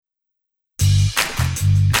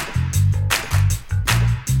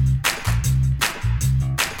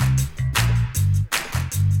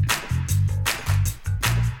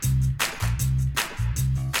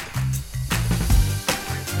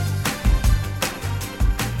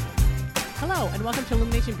Hello, and welcome to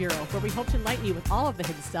Illumination Bureau, where we hope to enlighten you with all of the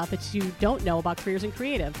hidden stuff that you don't know about careers in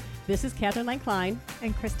creative. This is Catherine Lang Klein.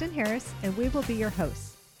 And Kristen Harris, and we will be your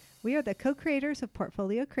hosts. We are the co-creators of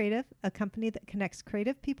Portfolio Creative, a company that connects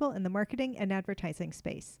creative people in the marketing and advertising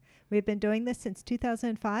space. We've been doing this since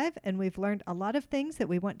 2005, and we've learned a lot of things that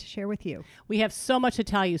we want to share with you. We have so much to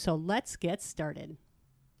tell you, so let's get started.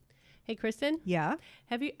 Hey, Kristen. Yeah?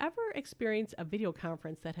 Have you ever experienced a video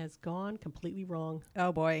conference that has gone completely wrong?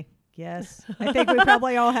 Oh, boy. Yes. I think we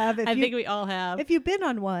probably all have. I think we all have. If you've been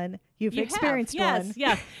on one, you've experienced one.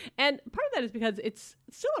 Yes. And part of that is because it's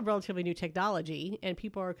still a relatively new technology, and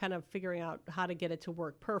people are kind of figuring out how to get it to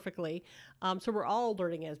work perfectly. So we're all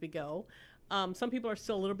learning as we go. Some people are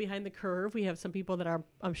still a little behind the curve. We have some people that are,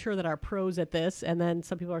 I'm sure, that are pros at this, and then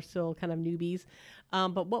some people are still kind of newbies.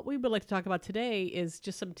 But what we would like to talk about today is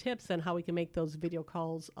just some tips on how we can make those video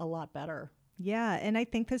calls a lot better. Yeah, and I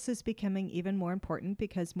think this is becoming even more important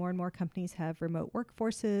because more and more companies have remote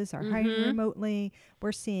workforces, are hiring remotely.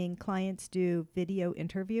 We're seeing clients do video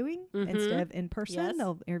interviewing instead of in person. Yes.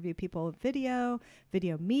 They'll interview people with video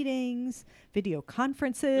meetings, video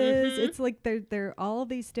conferences. It's like there are all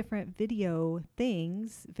these different video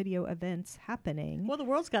things, video events happening. Well, the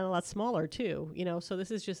world's gotten a lot smaller too, so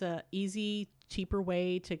this is just a easy, cheaper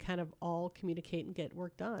way to kind of all communicate and get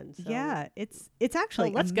work done. So. Yeah, it's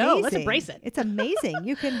actually let's amazing. go. Let's embrace it. It's amazing.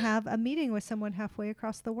 You can have a meeting with someone halfway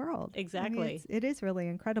across the world. Exactly. I mean, it is really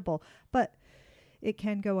incredible, but it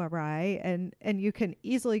can go awry, and you can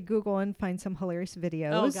easily Google and find some hilarious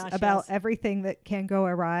videos about everything that can go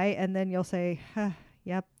awry, and then you'll say,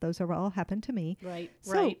 yep, those are all happened to me. Right.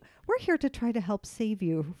 So we're here to try to help save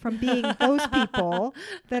you from being those people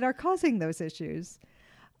that are causing those issues.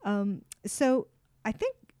 So I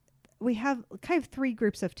think we have kind of three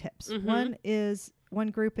groups of tips. One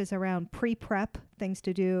group is around pre-prep, things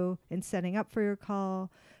to do in setting up for your call.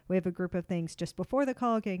 We have a group of things just before the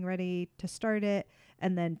call, getting ready to start it,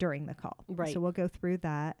 and then during the call. Right. So we'll go through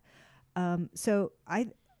that.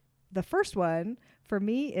 The first one for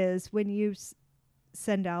me is when you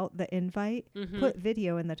send out the invite, put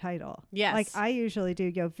video in the title. Yes. Like I usually do,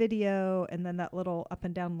 video, and then that little up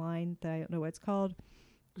and down line that I don't know what it's called.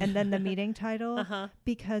 And then the meeting title,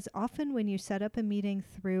 because often when you set up a meeting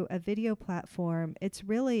through a video platform, it's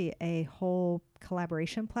really a whole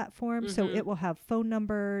collaboration platform. So it will have phone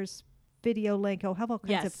numbers, video link, it'll have all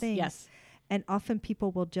kinds of things. Yes. And often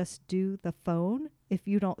people will just do the phone if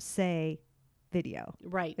you don't say video.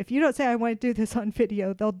 Right. If you don't say, I want to do this on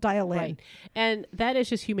video, they'll dial in. Right. And that is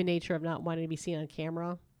just human nature of not wanting to be seen on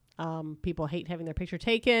camera. People hate having their picture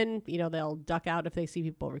taken. They'll duck out if they see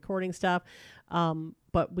people recording stuff.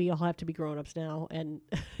 But we all have to be grown-ups now and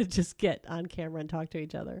just get on camera and talk to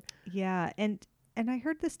each other. Yeah. And I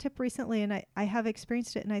heard this tip recently, and I have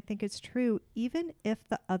experienced it, and I think it's true. Even if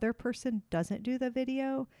the other person doesn't do the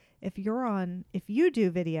video, if you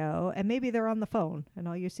do video and maybe they're on the phone and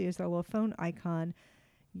all you see is their little phone icon,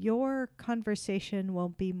 your conversation will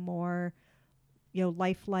be more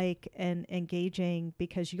lifelike and engaging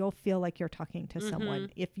because you'll feel like you're talking to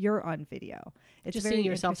someone if you're on video. It's just very seeing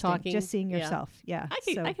yourself talking. Just seeing yourself. Yeah.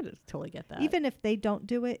 I could totally get that. Even if they don't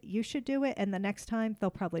do it, you should do it. And the next time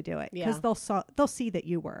they'll probably do it because they'll see that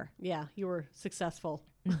you were. Yeah. You were successful.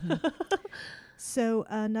 So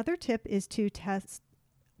another tip is to test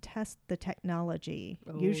the technology.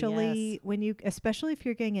 Usually especially if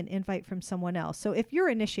you're getting an invite from someone else. So if you're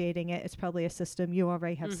initiating it, it's probably a system you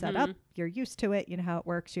already have set up. You're used to it. You know how it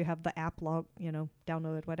works. You have the app log,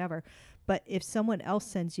 downloaded, whatever. But if someone else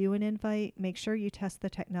sends you an invite, make sure you test the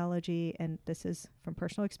technology. And this is from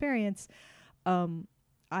personal experience.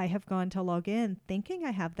 I have gone to log in thinking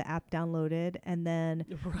I have the app downloaded, and then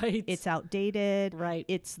it's outdated. Right.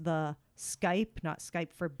 It's the Skype, not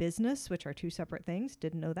Skype for Business, which are two separate things.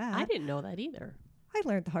 Didn't know that. I didn't know that either. I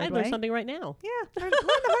learned the hard way. I learned something right now. Yeah, learned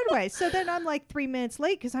the hard way. So then I'm like 3 minutes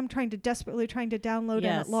late because I'm desperately trying to download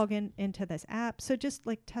and log into this app. So just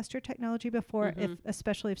like test your technology before,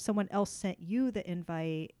 especially if someone else sent you the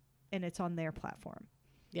invite and it's on their platform.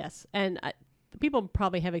 Yes, and people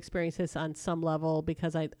probably have experienced this on some level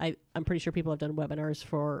because I'm pretty sure people have done webinars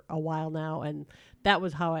for a while now, and that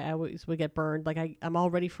was how I always would get burned. Like I'm all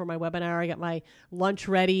ready for my webinar. I got my lunch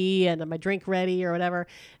ready and my drink ready or whatever,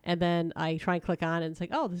 and then I try and click on it and it's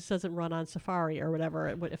like, oh, this doesn't run on Safari or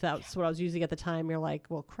whatever. If that's what I was using at the time, you're like,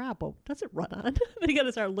 well, crap, what does it run on? Then you got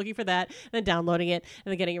to start looking for that and then downloading it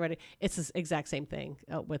and then getting it ready. It's the exact same thing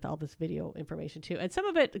with all this video information too. And some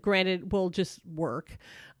of it, granted, will just work,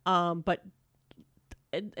 but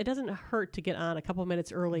it doesn't hurt to get on a couple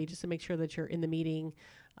minutes early just to make sure that you're in the meeting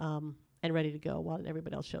and ready to go while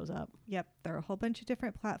everybody else shows up. Yep. There are a whole bunch of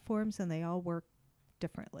different platforms and they all work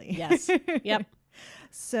differently. Yes. Yep.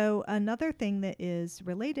 So another thing that is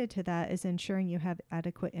related to that is ensuring you have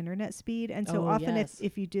adequate internet speed. And so often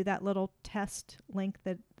if you do that little test link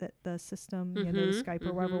that the system, the Skype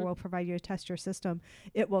or whatever will provide you to test your system,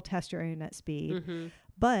 it will test your internet speed.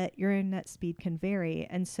 But your internet speed can vary.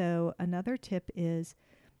 And so another tip is,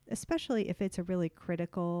 especially if it's a really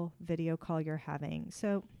critical video call you're having.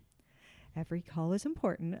 So every call is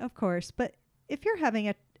important, of course, but if you're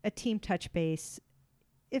having a team touch base,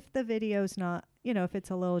 if the video's not, if it's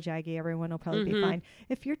a little jaggy, everyone will probably be fine.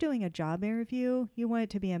 If you're doing a job interview, you want it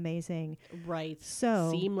to be amazing. Right. So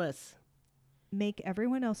seamless. Make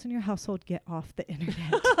everyone else in your household get off the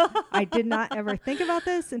internet. I did not ever think about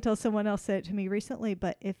this until someone else said it to me recently.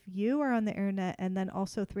 But if you are on the internet and then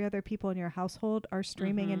also 3 other people in your household are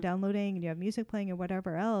streaming and downloading and you have music playing and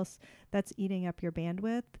whatever else, that's eating up your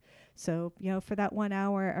bandwidth. So, for that 1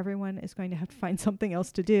 hour, everyone is going to have to find something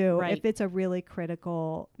else to do. Right. If it's a really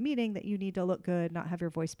critical meeting that you need to look good, not have your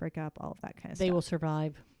voice break up, all of that kind of stuff. They will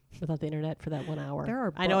survive without the internet for that 1 hour. There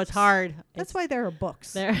are books. I know it's hard. That's why there are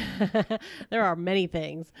books. There are many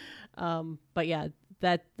things. But yeah,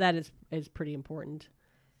 that is pretty important.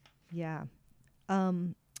 Yeah.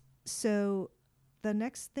 So the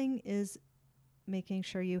next thing is making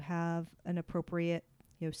sure you have an appropriate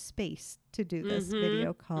space to do this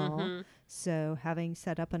video call. So having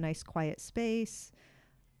set up a nice quiet space,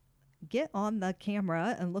 get on the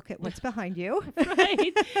camera and look at what's behind you.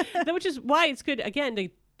 Right. Which is why it's good, again, to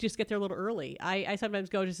just get there a little early. I sometimes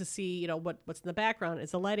go just to see, what's in the background.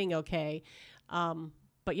 Is the lighting okay?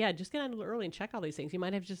 But yeah, just get on a little early and check all these things. You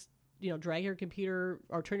might have just, drag your computer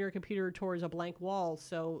or turn your computer towards a blank wall.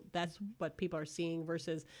 So that's what people are seeing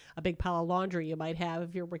versus a big pile of laundry you might have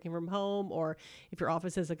if you're working from home, or if your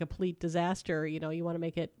office is a complete disaster, you want to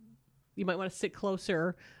make it, you might want to sit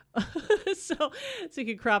closer so you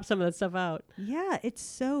can crop some of that stuff out. Yeah, it's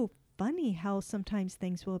so funny how sometimes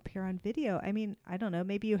things will appear on video. I mean, I don't know,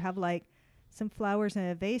 maybe you have like some flowers in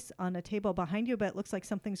a vase on a table behind you, but it looks like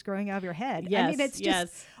something's growing out of your head. Yes, I mean, it's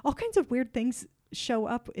just all kinds of weird things show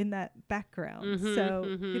up in that background.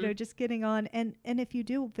 So, just getting on. And if you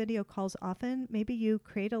do video calls often, maybe you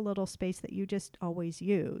create a little space that you just always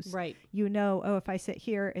use. Right. If I sit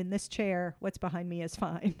here in this chair, what's behind me is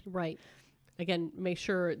fine. Right. Again, make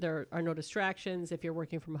sure there are no distractions. If you're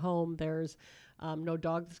working from home, there's no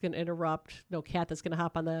dog that's going to interrupt, no cat that's going to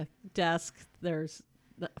hop on the desk. There's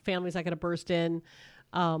family's not going to burst in,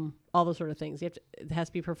 all those sort of things. It has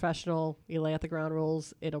to be professional. You lay out the ground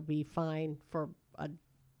rules. It'll be fine for a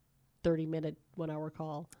 30-minute, 1 hour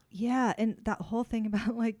call. Yeah. And that whole thing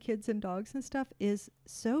about like kids and dogs and stuff is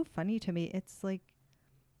so funny to me. It's like,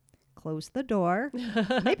 close the door,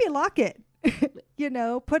 maybe lock it,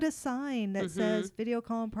 put a sign that says video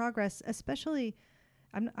call in progress, especially,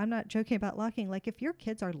 I'm not joking about locking. Like if your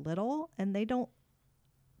kids are little and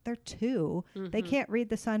they're 2, they can't read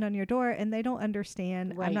the sign on your door and they don't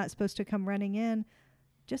understand. Right. I'm not supposed to come running in.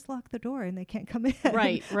 Just lock the door and they can't come in.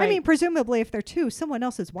 Right. I mean, presumably if they're 2, someone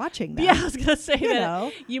else is watching them. Yeah, I was going to say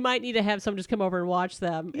that. You might need to have someone just come over and watch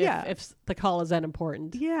them if the call is that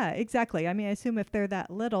important. Yeah, exactly. I mean, I assume if they're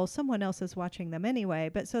that little, someone else is watching them anyway.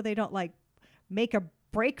 But so they don't like make a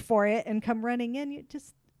break for it and come running in. You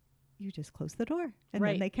just close the door and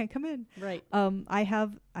then they can't come in. Right. I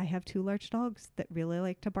have 2 large dogs that really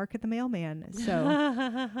like to bark at the mailman.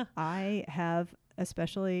 So I have,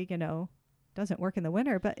 especially, doesn't work in the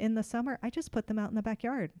winter, but in the summer, I just put them out in the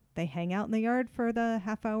backyard. They hang out in the yard for the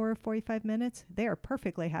half hour, 45 minutes. They are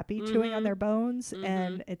perfectly happy chewing on their bones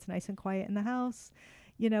and it's nice and quiet in the house.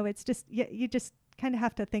 It's just, you just kind of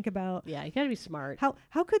have to think about. Yeah, you got to be smart.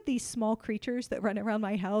 How could these small creatures that run around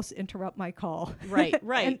my house interrupt my call? Right,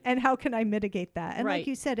 right. and how can I mitigate that? And like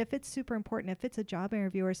you said, if it's super important, if it's a job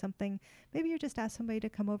interview or something, maybe you just ask somebody to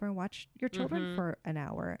come over and watch your children for an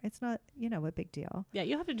hour. It's not, a big deal. Yeah,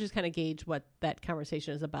 you have to just kind of gauge what that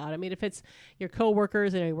conversation is about. I mean, if it's your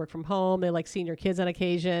coworkers and you work from home, they like seeing your kids on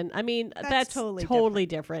occasion. I mean, that's totally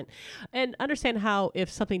different. And understand how,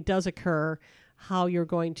 if something does occur, how you're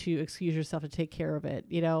going to excuse yourself to take care of it.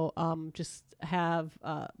 Just have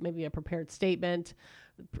maybe a prepared statement,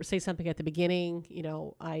 say something at the beginning.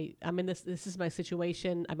 I'm in this is my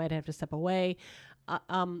situation. I might have to step away.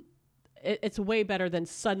 It's way better than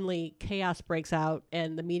suddenly chaos breaks out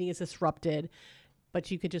and the meeting is disrupted. But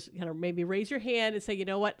you could just kind of maybe raise your hand and say, you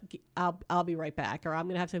know what, I'll be right back. Or I'm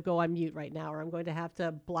going to have to go on mute right now. Or I'm going to have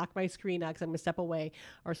to block my screen out because I'm going to step away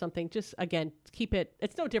or something. Just, again, keep it.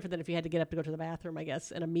 It's no different than if you had to get up to go to the bathroom, I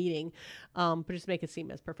guess, in a meeting. But just make it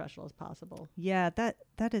seem as professional as possible. Yeah, that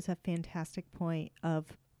is a fantastic point of,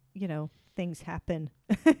 things happen,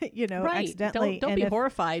 right. accidentally. Don't be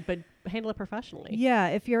horrified, but handle it professionally. Yeah,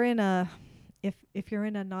 if you're in a if you're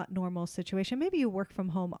in a not normal situation, maybe you work from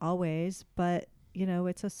home always, but you know,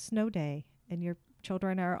 it's a snow day and your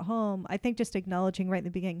children are at home. I think just acknowledging right in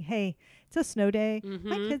the beginning, hey, it's a snow day.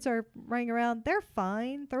 My kids are running around. They're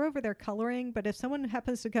fine. They're over there coloring. But if someone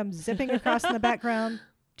happens to come zipping across in the background,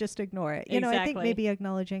 just ignore it. You know, I think maybe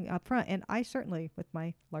acknowledging up front. And I certainly, with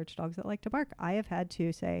my large dogs that like to bark, I have had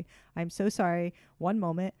to say, I'm so sorry. One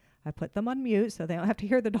moment. I put them on mute so they don't have to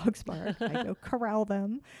hear the dogs bark. I go corral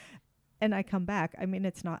them and I come back. I mean,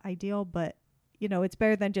 it's not ideal, but you know, it's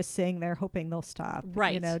better than just sitting there hoping they'll stop.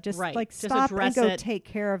 Right. You know, just right. like just stop and go it. take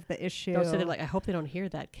care of the issue. Don't sit there like, I hope they don't hear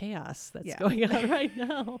that chaos that's going on right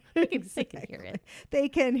now. They can hear it. They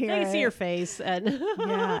can hear it. They can see your face. And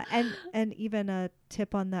yeah. And even a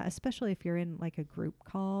tip on that, especially if you're in like a group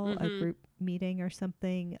call, a group meeting or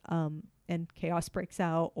something, and chaos breaks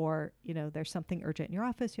out, or, you know, there's something urgent in your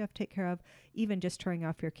office you have to take care of, even just turning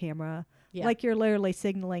off your camera. Yeah. Like you're literally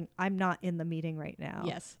signaling, I'm not in the meeting right now.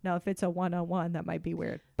 Yes. Now, if it's a one-on-one, that might be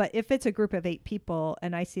weird. But if it's a group of 8 people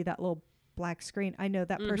and I see that little black screen, I know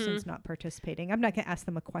that person's not participating. I'm not going to ask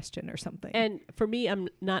them a question or something. And for me, I'm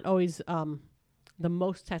not always the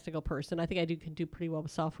most technical person. I think I can do pretty well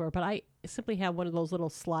with software, but I simply have one of those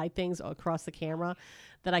little slide things across the camera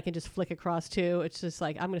that I can just flick across to. It's just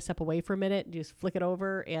like, I'm going to step away for a minute and just flick it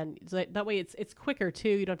over. And it's like, that way it's quicker too.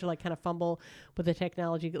 You don't have to like kind of fumble with the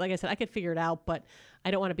technology. Like I said, I could figure it out, but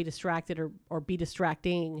I don't want to be distracted or be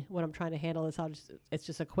distracting when I'm trying to handle this. It's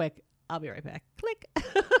just a quick, I'll be right back. Click.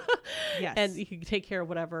 Yes. And you can take care of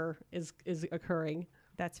whatever is occurring.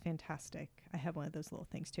 That's fantastic. I have one of those little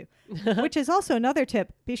things too, which is also another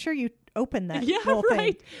tip. Be sure you open that little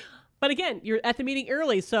thing. But again, you're at the meeting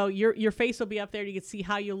early, so your face will be up there. You can see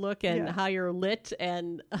how you look and how you're lit,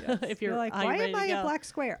 and if you're like, why am I a black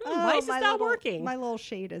square? Why is this not working? My little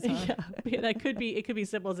shade is on. Yeah, that could be. It could be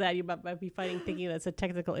simple as that. You might be thinking that's a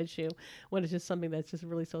technical issue when it's just something that's just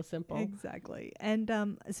really so simple. Exactly.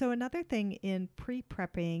 And so another thing in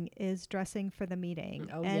pre-prepping is dressing for the meeting.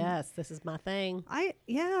 Oh, and yes, this is my thing.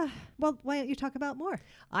 Well, why don't you talk about more?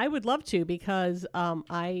 I would love to, because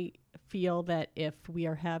I feel that if we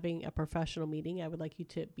are having a professional meeting, I would like you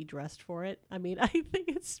to be dressed for it. I mean, I think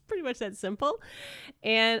it's pretty much that simple.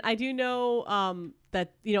 And I do know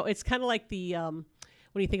that, you know, it's kind of like the when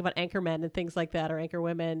you think about anchor men and things like that, or anchor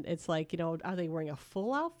women, it's like, you know, are they wearing a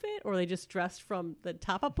full outfit, or are they just dressed from the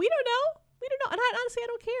top up? We don't know. And honestly, I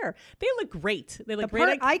don't care. They look great. They look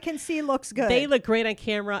great. I can see looks good. They look great on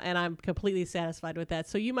camera, and I'm completely satisfied with that.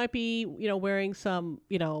 So you might be, you know, wearing some,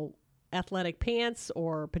 you know, athletic pants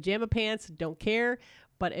or pajama pants, don't care.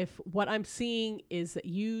 But if what I'm seeing is that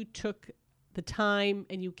you took the time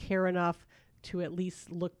and you care enough to at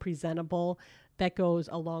least look presentable, that goes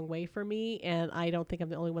a long way for me. And I don't think I'm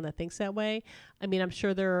the only one that thinks that way. I mean, I'm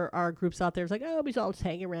sure there are groups out there that's like, oh, we all just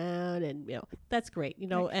hang around, and, you know, that's great, you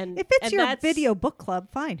know. And if it's your video book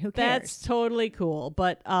club, fine, who cares? That's totally cool.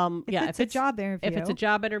 But if it's a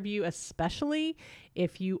job interview, especially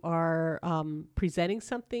if you are presenting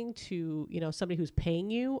something to, you know, somebody who's paying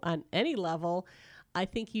you on any level, I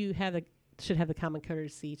think you should have the common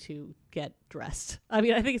courtesy to get dressed. I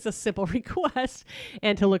mean, I think it's a simple request,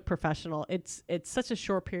 and to look professional. It's such a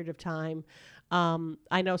short period of time.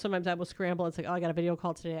 I know sometimes I will scramble. It's like, oh, I got a video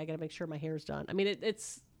call today. I got to make sure my hair's done. I mean, it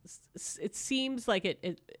seems like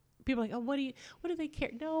it people are like, oh, what do they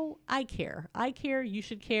care? No, I care. You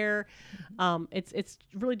should care. It's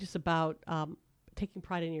really just about taking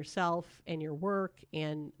pride in yourself and your work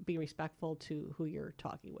and being respectful to who you're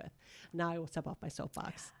talking with. Now I will step off my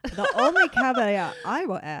soapbox. The only caveat I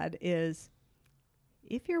will add is,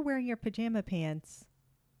 if you're wearing your pajama pants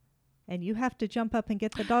and you have to jump up and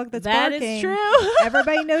get the dog that's barking. That is true.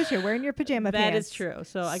 Everybody knows you're wearing your pajama pants. That is true.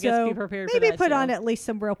 So I guess be prepared for that. Maybe put on at least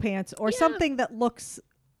some real pants, or something that looks,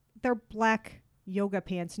 they're black yoga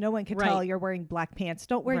pants. No one can tell you're wearing black pants.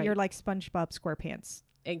 Don't wear your like SpongeBob SquarePants.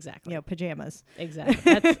 Exactly. You know, pajamas. Exactly.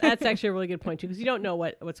 That's actually a really good point too, because you don't know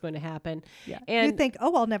what's going to happen. Yeah. And you think,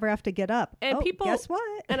 oh, I'll never have to get up. And people, guess what?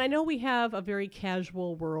 And I know we have a very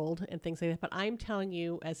casual world and things like that, but I'm telling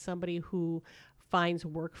you, as somebody who finds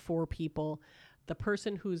work for people, the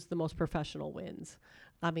person who's the most professional wins.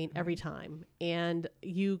 I mean, every time. And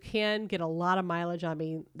you can get a lot of mileage. I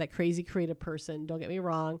mean, that crazy creative person, don't get me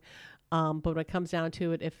wrong. But when it comes down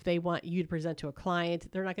to it, if they want you to present to a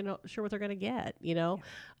client, they're not sure what they're going to get, you know?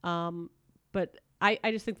 Yeah. But I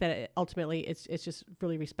just think that ultimately it's just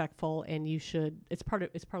really respectful, and you should, it's a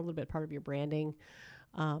little bit part of your branding.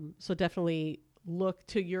 So definitely look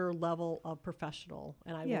to your level of professional.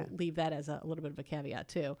 And I will leave that as a little bit of a caveat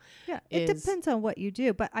too. Yeah. It depends on what you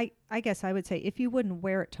do. But I guess I would say if you wouldn't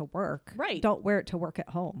wear it to work, don't wear it to work at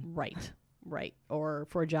home. Right. Or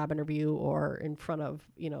for a job interview or in front of,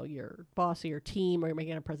 your boss or your team, or you're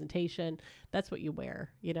making a presentation. That's what you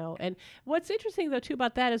wear, And what's interesting though too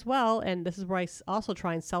about that as well, and this is where I also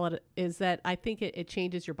try and sell it, is that I think it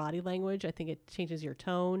changes your body language. I think it changes your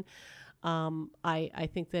tone. I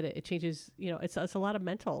think that it changes, it's a lot of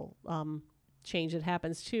mental change that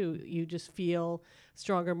happens too. You just feel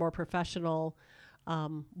stronger, more professional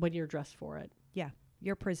when you're dressed for it. Yeah.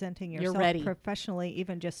 You're presenting yourself professionally,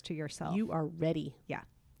 even just to yourself. You are ready. Yeah,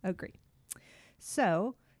 agree.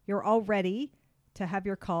 So you're all ready to have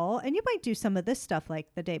your call, and you might do some of this stuff like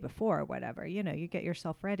the day before or whatever. You get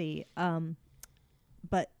yourself ready.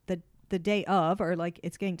 But the day of, or like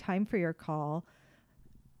it's getting time for your call,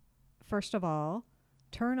 first of all,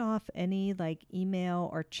 turn off any like email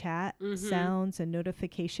or chat sounds and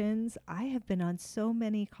notifications. I have been on so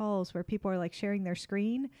many calls where people are like sharing their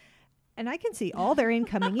screen, and I can see all their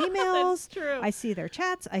incoming emails. That's true. I see their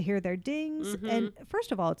chats. I hear their dings. And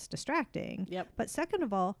first of all, it's distracting. Yep. But second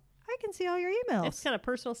of all, I can see all your emails. It's kind of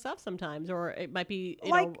personal stuff sometimes, or it might be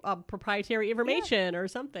proprietary information or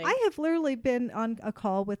something. I have literally been on a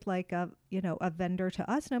call with like a vendor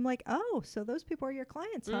to us, and I'm like, oh, so those people are your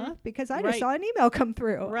clients, huh? Because I just saw an email come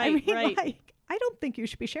through. Right. Like, I don't think you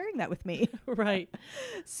should be sharing that with me. Right.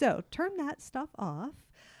 So turn that stuff off.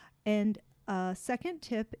 And second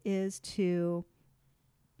tip is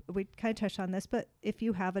we kind of touched on this, but if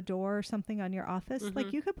you have a door or something on your office,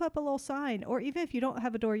 like you could put up a little sign, or even if you don't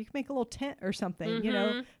have a door, you can make a little tent or something,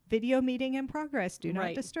 video meeting in progress, do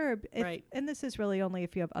not disturb. And this is really only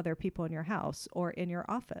if you have other people in your house or in your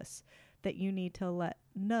office that you need to let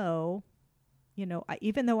know,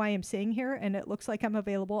 even though I am sitting here and it looks like I'm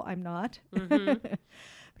available, I'm not.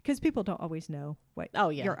 Because people don't always know what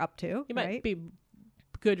you're up to. You might be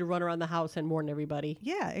good to run around the house and warn everybody.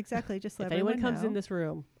 Yeah, exactly. Just let if anyone comes know. In this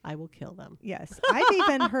room, I will kill them. Yes. I've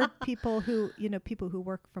even heard people who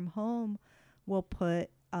work from home will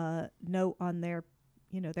put a note on their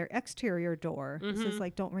exterior door. This is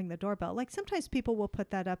like, don't ring the doorbell. Like sometimes people will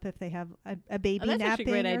put that up if they have a baby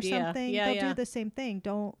napping or something. They'll do the same thing.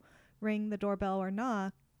 Don't ring the doorbell or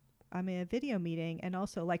knock. I'm in a video meeting. And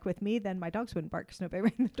also like with me, then my dogs wouldn't bark because nobody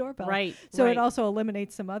rang the doorbell. Right. So it also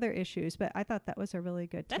eliminates some other issues. But I thought that was a really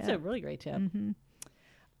good tip. That's a really great tip.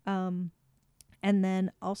 And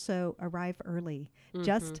then also arrive early,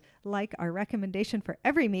 just like our recommendation for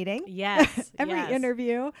every meeting. Yes. Every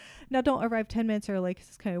interview. Now, don't arrive 10 minutes early because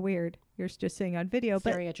it's kind of weird. You're just sitting on video.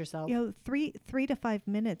 Staring at yourself. 3 to 5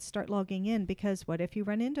 minutes, start logging in, because what if you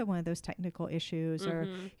run into one of those technical issues or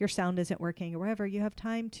your sound isn't working or whatever? You have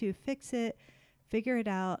time to fix it, figure it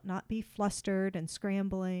out, not be flustered and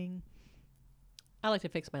scrambling. I like to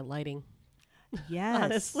fix my lighting. Yes.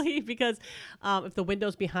 Honestly, because if the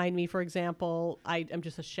window's behind me, for example, I'm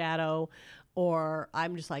just a shadow, or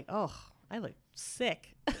I'm just like, oh, I look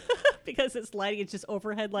sick because it's lighting. It's just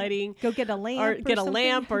overhead lighting. Go get a lamp. Or get a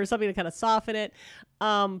lamp or something to kind of soften it.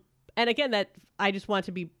 And again, that I just want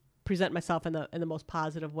to present myself in the most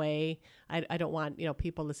positive way. I don't want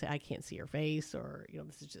people to say I can't see your face, or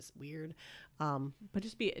this is just weird. But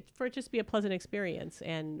just be a pleasant experience,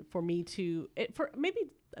 and for me to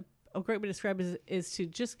a great way to describe it is to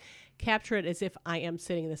just capture it as if I am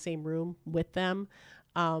sitting in the same room with them.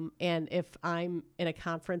 And if I'm in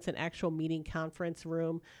an actual meeting conference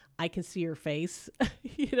room, I can see your face,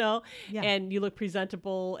 and you look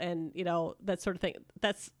presentable, and, that sort of thing.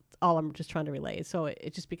 That's all I'm just trying to relay. So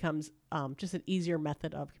it just becomes just an easier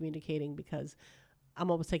method of communicating, because I'm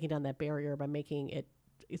almost taking down that barrier by making it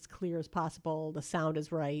as clear as possible. The sound is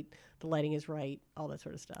right, the lighting is right, all that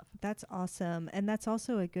sort of stuff. That's awesome. And that's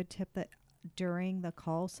also a good tip, that during the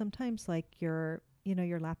call, sometimes like your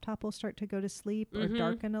laptop will start to go to sleep or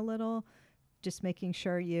darken a little. Just making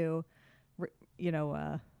sure you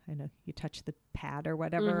touch the pad or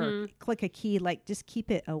whatever, or click a key, like just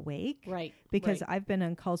keep it awake. Right. Because I've been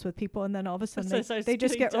on calls with people, and then all of a sudden they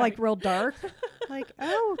just get like real dark. Like,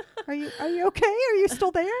 oh, are you okay? Are you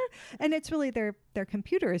still there? And it's really their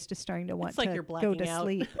computer is just starting to want to go to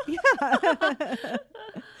sleep. Yeah.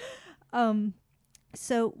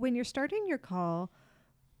 So when you're starting your call,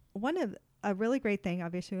 a really great thing,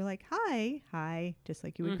 obviously, you're like, hi, just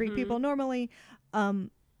like you would greet people normally.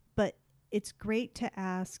 But it's great to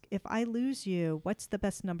ask, if I lose you, what's the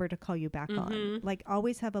best number to call you back on? Like,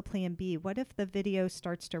 always have a plan B. What if the video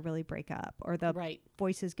starts to really break up, or the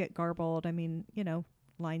voices get garbled? I mean,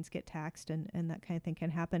 lines get taxed, and that kind of thing can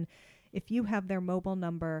happen. If you have their mobile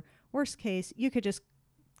number, worst case, you could just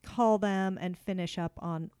call them and finish up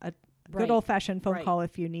on a Right. good old-fashioned phone Right. call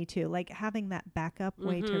if you need to. Like having that backup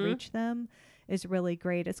way to reach them is really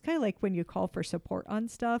great. It's kind of like when you call for support on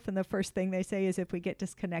stuff and the first thing they say is, if we get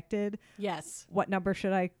disconnected, Yes. what number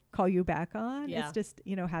should I call you back on? Yeah. It's just,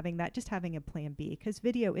 having a plan B, because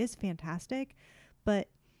video is fantastic, but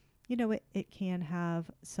it can have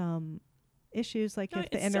some issues, like No, if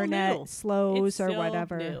the it's still internet new. slows It's or still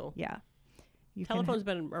whatever. new. Yeah. You can Telephone's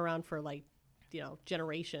been around for like,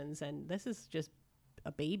 generations, and this is just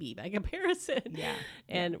a baby by comparison. Yeah.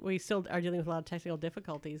 And we still are dealing with a lot of technical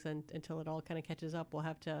difficulties, and until it all kind of catches up, we'll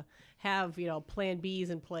have to have, plan Bs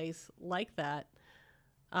in place like that.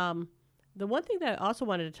 The one thing that I also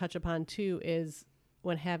wanted to touch upon too is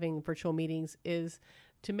when having virtual meetings is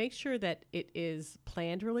to make sure that it is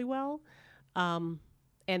planned really well. And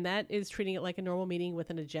that is treating it like a normal meeting with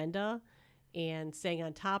an agenda and staying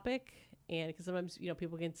on topic. And because sometimes,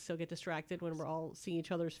 people can still get distracted when we're all seeing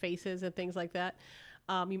each other's faces and things like that.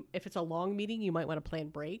 If it's a long meeting, you might want to plan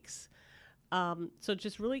breaks. So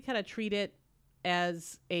just really kind of treat it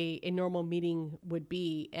as a normal meeting would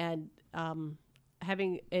be, and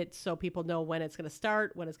having it so people know when it's going to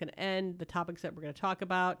start, when it's going to end, the topics that we're going to talk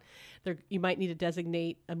about. You might need to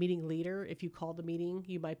designate a meeting leader. If you call the meeting,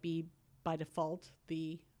 you might be by default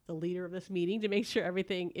the leader of this meeting to make sure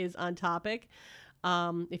everything is on topic.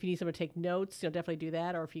 If you need someone to take notes, definitely do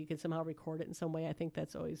that. Or if you can somehow record it in some way, I think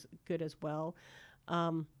that's always good as well.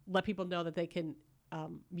 Let people know that they can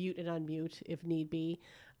mute and unmute if need be.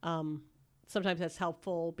 Sometimes that's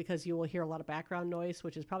helpful because you will hear a lot of background noise,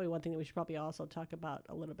 which is probably one thing that we should probably also talk about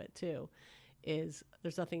a little bit too. Is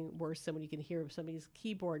there's nothing worse than when you can hear somebody's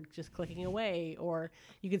keyboard just clicking away, or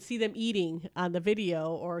you can see them eating on the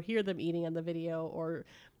video or hear them eating on the video, or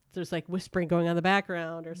there's like whispering going on in the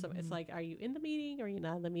background or something. It's like, are you in the meeting or are you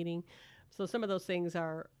not in the meeting? So some of those things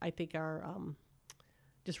are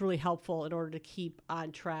just really helpful in order to keep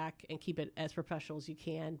on track and keep it as professional as you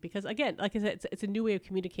can. Because again, like I said, it's a new way of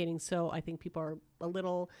communicating. So I think people are a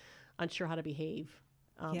little unsure how to behave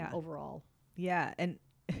overall. Yeah. And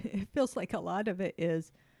it feels like a lot of it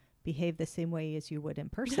is behave the same way as you would in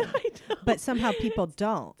person. I know. But somehow people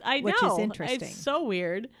don't, which is interesting. It's so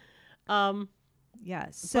weird. Yeah.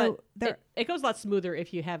 So it goes a lot smoother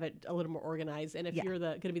if you have it a little more organized. And if you're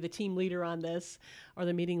going to be the team leader on this or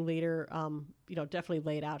the meeting leader, definitely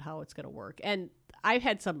lay it out how it's going to work. And I've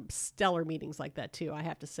had some stellar meetings like that too, I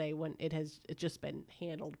have to say, when it's just been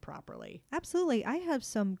handled properly. Absolutely. I have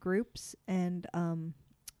some groups and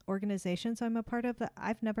organizations I'm a part of that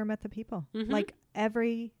I've never met the people. Mm-hmm. Like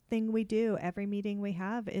everything we do, every meeting we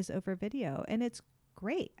have is over video, and it's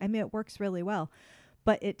great. I mean, it works really well.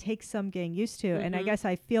 But it takes some getting used to. Mm-hmm. And I guess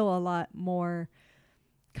I feel a lot more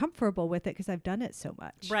comfortable with it because I've done it so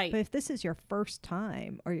much. Right. But if this is your first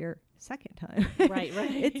time or your second time, right.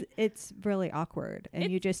 it's really awkward.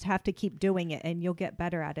 And you just have to keep doing it, and you'll get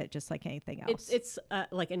better at it just like anything else. It's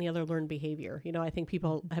like any other learned behavior. I think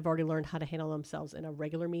people have already learned how to handle themselves in a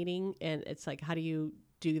regular meeting. And it's like, how do you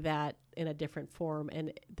do that in a different form?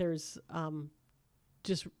 And there's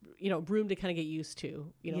just, room to kind of get used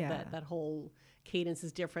to, that whole cadence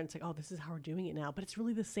is different. It's like, oh, this is how we're doing it now, but it's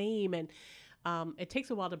really the same. And it takes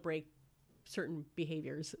a while to break certain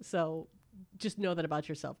behaviors. So just know that about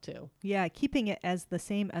yourself too. Yeah, keeping it as the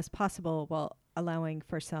same as possible while allowing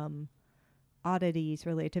for some oddities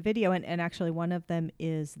related to video. And actually one of them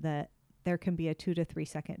is that there can be a 2 to 3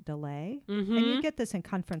 second delay. Mm-hmm. And you get this in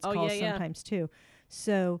conference calls sometimes too.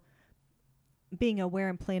 So being aware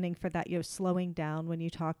and planning for that, slowing down when you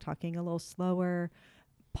talking a little slower,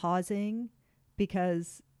 pausing,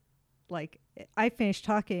 because like I finished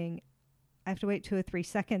talking, I have to wait 2 or 3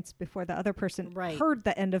 seconds before the other person heard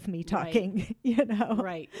the end of me talking,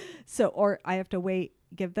 Right. So, or I have to wait,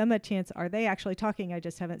 give them a chance. Are they actually talking? I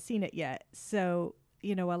just haven't seen it yet. So,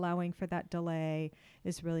 allowing for that delay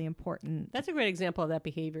is really important. That's a great example of that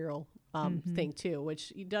behavioral thing too,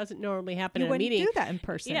 which doesn't normally happen you in a meeting. You wouldn't do that in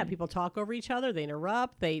person. Yeah, people talk over each other. They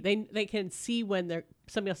interrupt. They can see when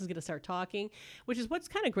somebody else is going to start talking, which is what's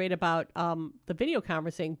kind of great about the video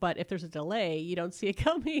conferencing. But if there's a delay, you don't see it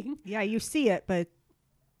coming. Yeah, you see it, but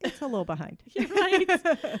it's a little behind. You're right.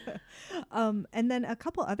 And then a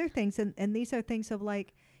couple other things, and these are things of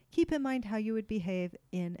like, keep in mind how you would behave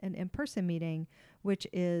in an in-person meeting, which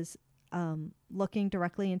is looking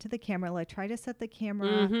directly into the camera. Like try to set the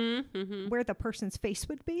camera where the person's face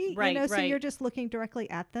would be. Right, So you're just looking directly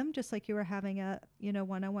at them, just like you were having a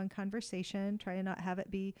one-on-one conversation. Try to not have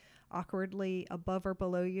it be awkwardly above or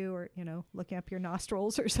below you, or looking up your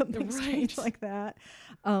nostrils or something strange like that.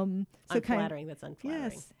 So unflattering. That's unflattering.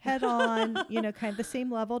 Yes, head on. Kind of the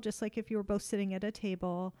same level, just like if you were both sitting at a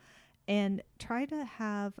table. And try to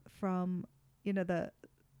have from, the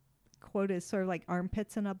quote is sort of like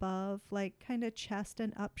armpits and above, like kind of chest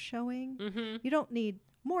and up showing. Mm-hmm. You don't need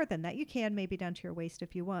more than that. You can maybe down to your waist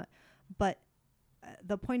if you want. But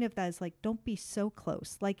the point of that is like, don't be so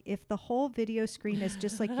close. Like if the whole video screen is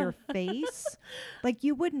just like your face, like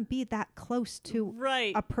you wouldn't be that close to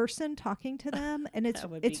a person talking to them. And it's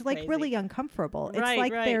like crazy. really uncomfortable. Right, it's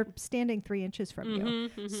like right. they're standing 3 inches from Mm-hmm, you.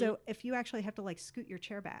 mm-hmm. So if you actually have to like scoot your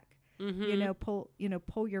chair back, Mm-hmm.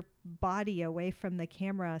 pull your body away from the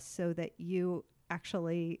camera so that you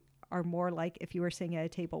actually are more like if you were sitting at a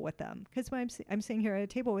table with them. Because when I'm sitting here at a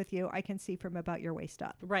table with you, I can see from about your waist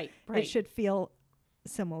up. Right. It should feel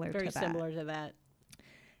very to that. similar to that.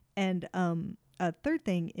 And a third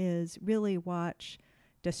thing is really watch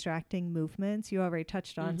distracting movements. You already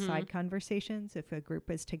touched on side conversations. If a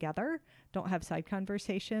group is together, don't have side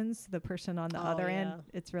conversations. The person on the other end,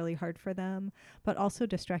 it's really hard for them. But also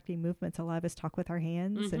distracting movements. A lot of us talk with our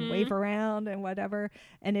hands and wave around and whatever.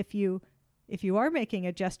 And if you are making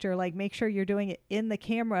a gesture, like make sure you're doing it in the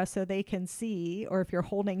camera so they can see, or if you're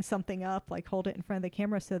holding something up, like hold it in front of the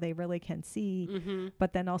camera so they really can see,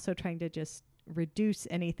 but then also trying to just reduce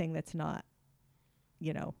anything that's not,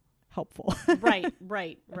 helpful. right.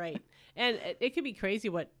 And it could be crazy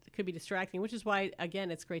what could be distracting, which is why,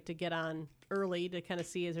 again, it's great to get on early to kind of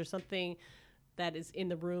see, is there something that is in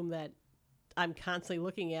the room that I'm constantly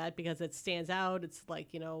looking at because it stands out. It's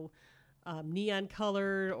like, neon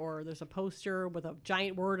colored, or there's a poster with a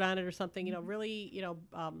giant word on it or something, really,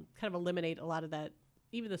 kind of eliminate a lot of that,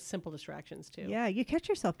 even the simple distractions too. Yeah. You catch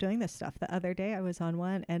yourself doing this stuff. The other day I was on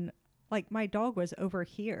one and like my dog was over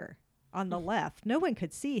here on the left. No one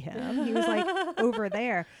could see him. He was like over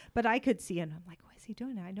there, but I could see him. I'm like, what is he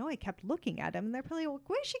doing? I know I kept looking at him, and they're probably like,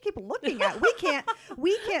 what does she keep looking at? We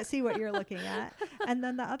can't see what you're looking at. And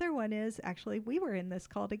then the other one is actually, we were in this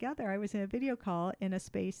call together. I was in a video call in a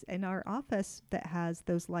space in our office that has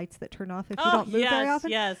those lights that turn off if you don't move very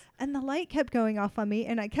often. Yes. And the light kept going off on me,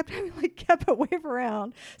 and I kept having kept a wave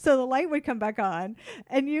around so the light would come back on.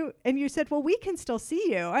 And you said, well, we can still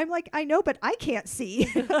see you. I'm like, I know, but I can't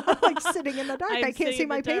see. I'm like sitting in the dark. I can't see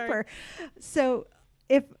my paper. So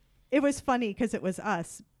if it was funny because it was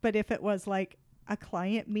us, but if it was like a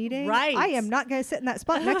client meeting, I am not going to sit in that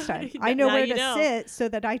spot next time. I know where to sit so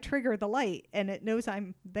that I trigger the light and it knows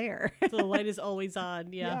I'm there. So the light is always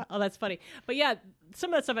on. Yeah. Oh, that's funny. But yeah,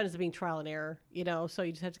 some of that stuff ends up being trial and error, so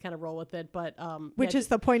you just have to kind of roll with it. But which is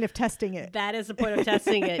the point of testing it. That is the point of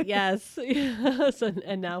testing it. Yes.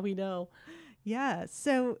 And now we know. Yeah.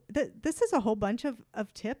 So this is a whole bunch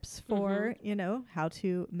of tips for, how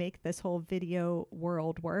to make this whole video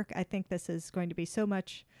world work. I think this is going to be so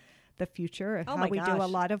much the future of how we do a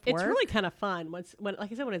lot of work. It's really kind of fun. When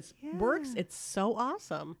like I said, when it works, it's so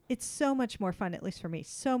awesome. It's so much more fun, at least for me,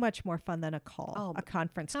 so much more fun than a call, a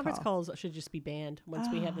conference call. Conference calls should just be banned once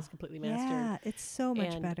we have this completely mastered. Yeah, it's so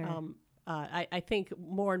much better. I think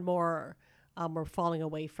more and more we're falling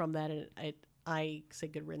away from that, and I say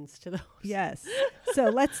good riddance to those. Yes.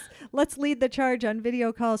 So let's lead the charge on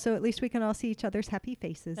video calls so at least we can all see each other's happy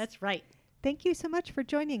faces. That's right. Thank you so much for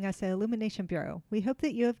joining us at Illumination Bureau. We hope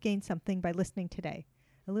that you have gained something by listening today.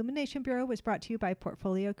 Illumination Bureau was brought to you by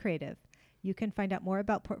Portfolio Creative. You can find out more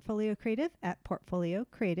about Portfolio Creative at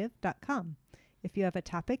portfoliocreative.com. If you have a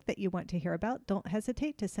topic that you want to hear about, don't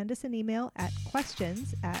hesitate to send us an email at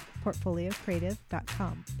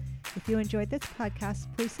questions@portfoliocreative.com. If you enjoyed this podcast,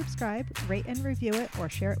 please subscribe, rate and review it, or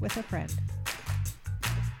share it with a friend.